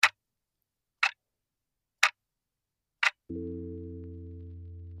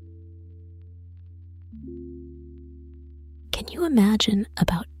you imagine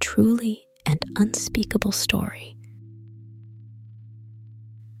about truly and unspeakable story?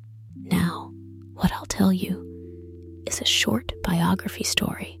 Now, what I'll tell you is a short biography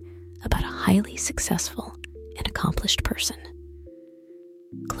story about a highly successful and accomplished person.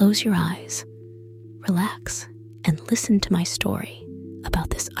 Close your eyes, relax, and listen to my story about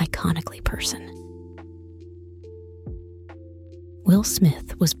this iconically person. Will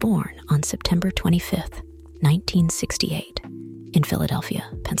Smith was born on September 25th, 1968, in Philadelphia,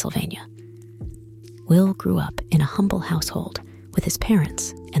 Pennsylvania. Will grew up in a humble household with his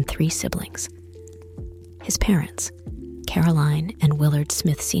parents and 3 siblings. His parents, Caroline and Willard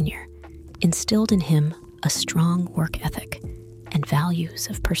Smith Sr., instilled in him a strong work ethic and values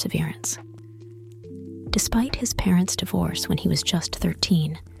of perseverance. Despite his parents' divorce when he was just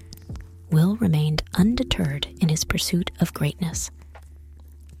 13, Will remained undeterred in his pursuit of greatness.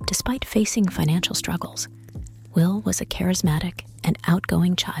 Despite facing financial struggles, Will was a charismatic and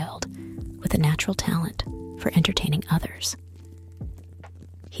outgoing child with a natural talent for entertaining others.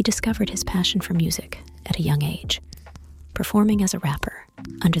 He discovered his passion for music at a young age, performing as a rapper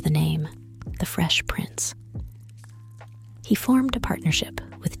under the name The Fresh Prince. He formed a partnership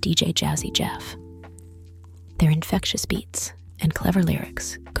with DJ Jazzy Jeff. Their infectious beats and clever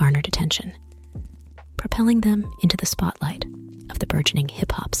lyrics garnered attention, propelling them into the spotlight of the burgeoning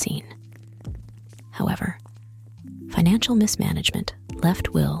hip-hop scene. However, financial mismanagement left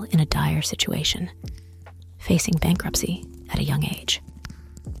Will in a dire situation, facing bankruptcy at a young age.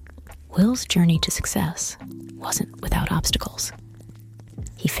 Will's journey to success wasn't without obstacles.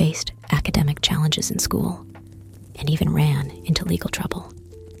 He faced academic challenges in school and even ran into legal trouble.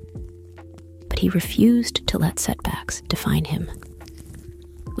 But he refused to let setbacks define him.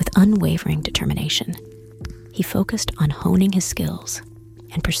 With unwavering determination, he focused on honing his skills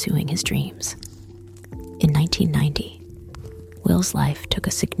and pursuing his dreams. In 1990, Will's life took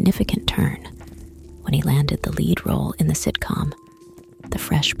a significant turn when he landed the lead role in the sitcom The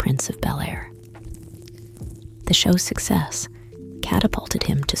Fresh Prince of Bel-Air. The show's success catapulted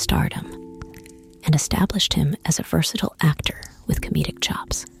him to stardom and established him as a versatile actor with comedic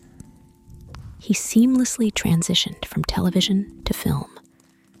chops. He seamlessly transitioned from television to film,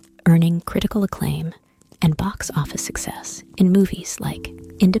 earning critical acclaim and box office success in movies like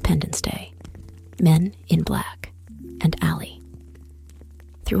Independence Day, Men in Black, and Ally.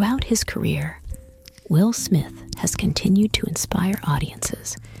 Throughout his career, Will Smith has continued to inspire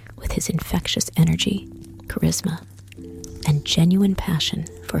audiences with his infectious energy, charisma, and genuine passion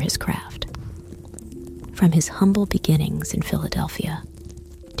for his craft. From his humble beginnings in Philadelphia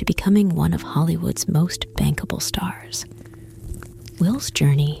to becoming one of Hollywood's most bankable stars, Will's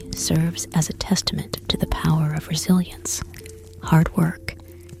journey serves as a testament to the power of resilience, hard work,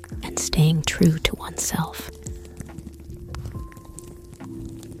 and staying true to oneself.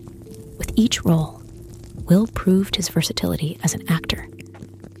 With each role, Will proved his versatility as an actor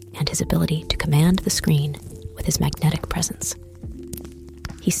and his ability to command the screen with his magnetic presence.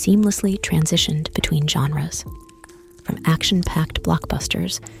 He seamlessly transitioned between genres, from action-packed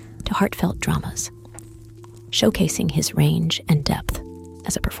blockbusters to heartfelt dramas, showcasing his range and depth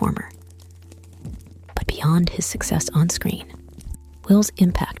as a performer. But beyond his success on screen, Will's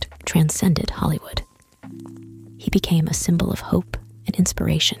impact transcended Hollywood. He became a symbol of hope and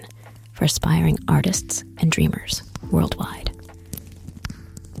inspiration for aspiring artists and dreamers worldwide.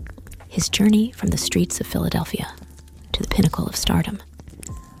 His journey from the streets of Philadelphia to the pinnacle of stardom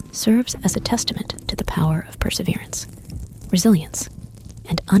serves as a testament to the power of perseverance, resilience,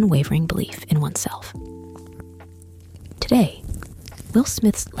 and unwavering belief in oneself. Today, Will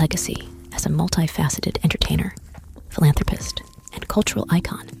Smith's legacy as a multifaceted entertainer, philanthropist, and cultural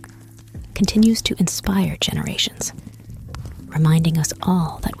icon continues to inspire generations, reminding us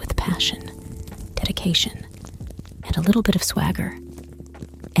all that with passion, dedication, and a little bit of swagger,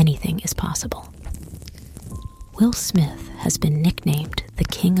 anything is possible. Will Smith has been nicknamed the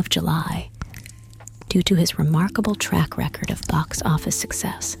King of July due to his remarkable track record of box office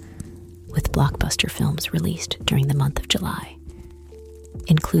success with blockbuster films released during the month of July,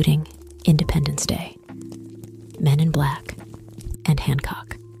 including Independence Day, Men in Black, and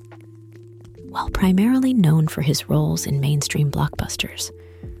Hancock. While primarily known for his roles in mainstream blockbusters,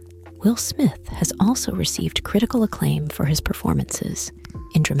 Will Smith has also received critical acclaim for his performances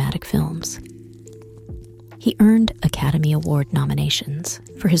in dramatic films. He earned Academy Award nominations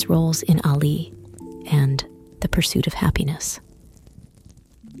for his roles in Ali and The Pursuit of Happiness.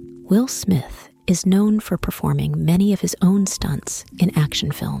 Will Smith is known for performing many of his own stunts in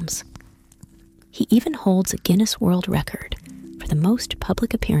action films. He even holds a Guinness World Record for the most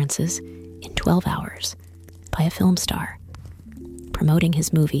public appearances in 12 hours by a film star, promoting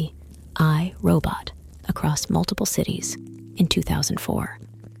his movie, I, Robot, across multiple cities in 2004.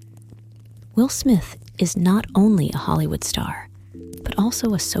 Will Smith is not only a Hollywood star, but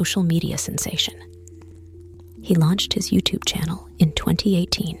also a social media sensation. He launched his YouTube channel in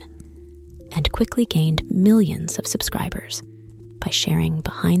 2018 and quickly gained millions of subscribers by sharing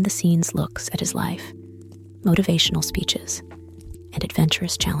behind-the-scenes looks at his life, motivational speeches, and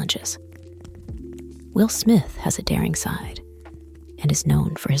adventurous challenges. Will Smith has a daring side and is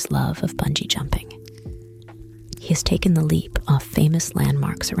known for his love of bungee jumping. He has taken the leap off famous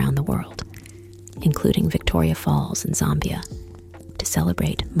landmarks around the world, including Victoria Falls in Zambia, to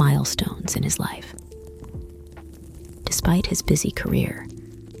celebrate milestones in his life. Despite his busy career,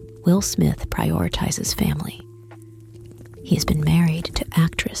 Will Smith prioritizes family. He has been married to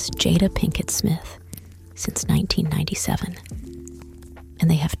actress Jada Pinkett Smith since 1997,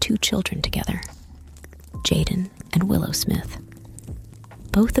 and they have 2 children together, Jaden and Willow Smith,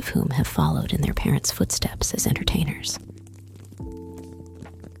 both of whom have followed in their parents' footsteps as entertainers.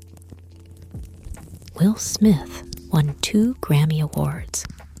 Will Smith won 2 Grammy Awards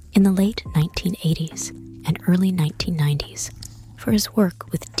in the late 1980s and early 1990s for his work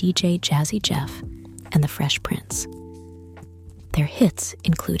with DJ Jazzy Jeff and the Fresh Prince. Their hits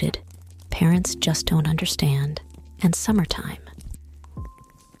included Parents Just Don't Understand and Summertime.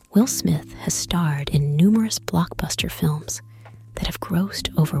 Will Smith has starred in numerous blockbuster films that have grossed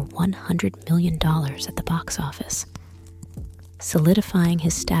over $100 million at the box office, solidifying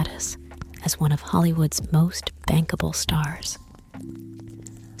his status as one of Hollywood's most bankable stars.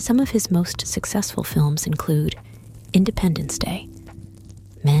 Some of his most successful films include Independence Day,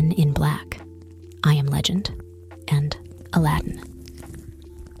 Men in Black, I Am Legend, and Aladdin.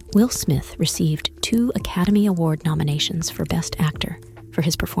 Will Smith received 2 Academy Award nominations for Best Actor for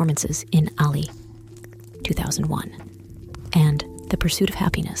his performances in Ali, 2001, and The Pursuit of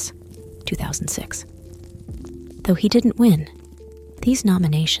Happiness, 2006. Though he didn't win, these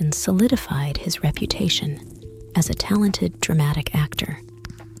nominations solidified his reputation as a talented dramatic actor.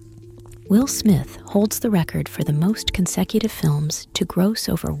 Will Smith holds the record for the most consecutive films to gross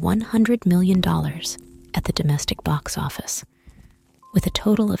over $100 million at the domestic box office, with a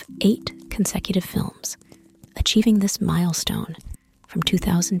total of 8 consecutive films, achieving this milestone from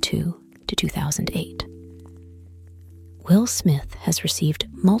 2002 to 2008. Will Smith has received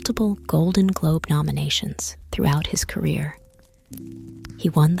multiple Golden Globe nominations throughout his career. He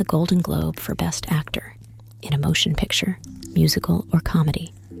won the Golden Globe for Best Actor in a motion picture, musical, or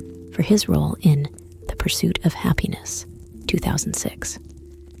comedy for his role in The Pursuit of Happiness, 2006.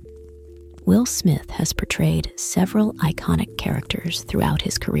 Will Smith has portrayed several iconic characters throughout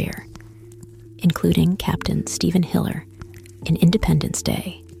his career, including Captain Stephen Hiller in Independence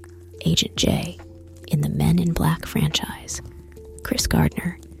Day, Agent J in the Men in Black franchise, Chris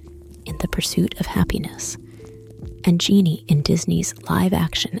Gardner in The Pursuit of Happiness, and Genie in Disney's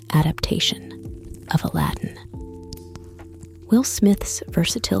live-action adaptation of Aladdin. Will Smith's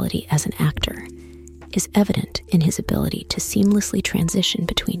versatility as an actor is evident in his ability to seamlessly transition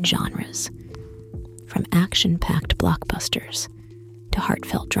between genres, from action-packed blockbusters to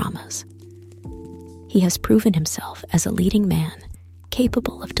heartfelt dramas. He has proven himself as a leading man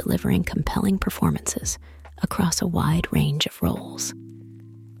capable of delivering compelling performances across a wide range of roles.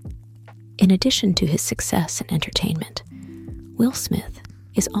 In addition to his success in entertainment, Will Smith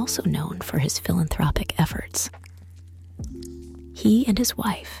is also known for his philanthropic efforts. He and his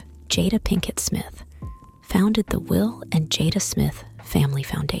wife, Jada Pinkett Smith, founded the Will and Jada Smith Family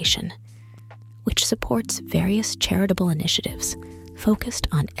Foundation, which supports various charitable initiatives focused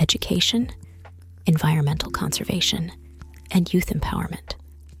on education, environmental conservation, and youth empowerment.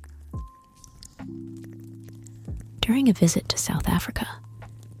 During a visit to South Africa,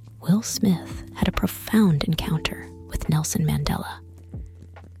 Will Smith had a profound encounter with Nelson Mandela.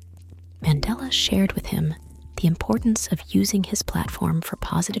 Mandela shared with him the importance of using his platform for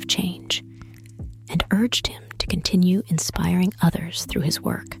positive change and urged him to continue inspiring others through his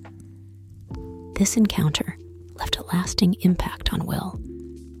work. This encounter left a lasting impact on Will,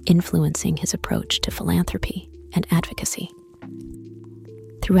 influencing his approach to philanthropy and advocacy.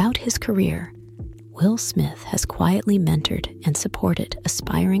 Throughout his career, Will Smith has quietly mentored and supported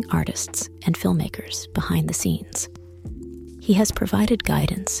aspiring artists and filmmakers behind the scenes. He has provided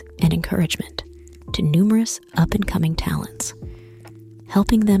guidance and encouragement to numerous up-and-coming talents,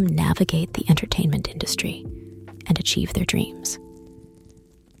 helping them navigate the entertainment industry and achieve their dreams.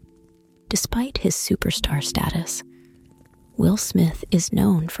 Despite his superstar status, Will Smith is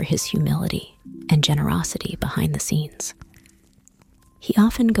known for his humility and generosity behind the scenes. He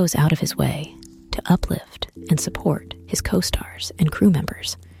often goes out of his way to uplift and support his co-stars and crew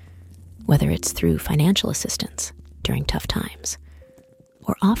members, whether it's through financial assistance during tough times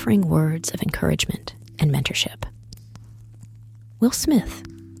or offering words of encouragement and mentorship. Will Smith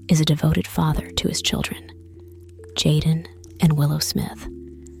is a devoted father to his children, Jaden and Willow Smith,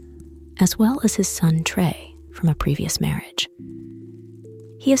 as well as his son Trey from a previous marriage.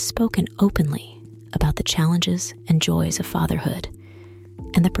 He has spoken openly about the challenges and joys of fatherhood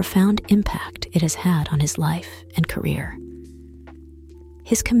and the profound impact it has had on his life and career.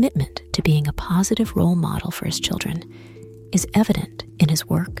 His commitment to being a positive role model for his children is evident in his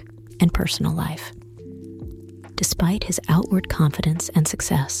work and personal life. Despite his outward confidence and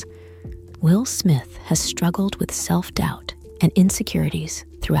success, Will Smith has struggled with self-doubt and insecurities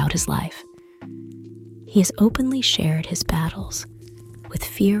throughout his life. He has openly shared his battles with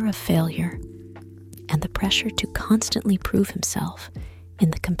fear of failure and the pressure to constantly prove himself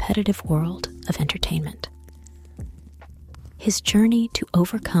in the competitive world of entertainment. His journey to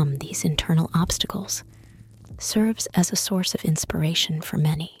overcome these internal obstacles serves as a source of inspiration for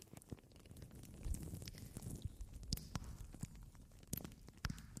many.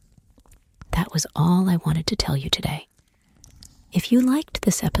 That was all I wanted to tell you today. If you liked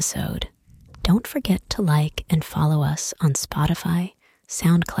this episode, don't forget to like and follow us on Spotify,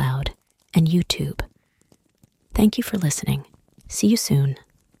 SoundCloud, and YouTube. Thank you for listening. See you soon.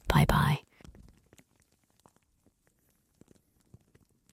 Bye-bye.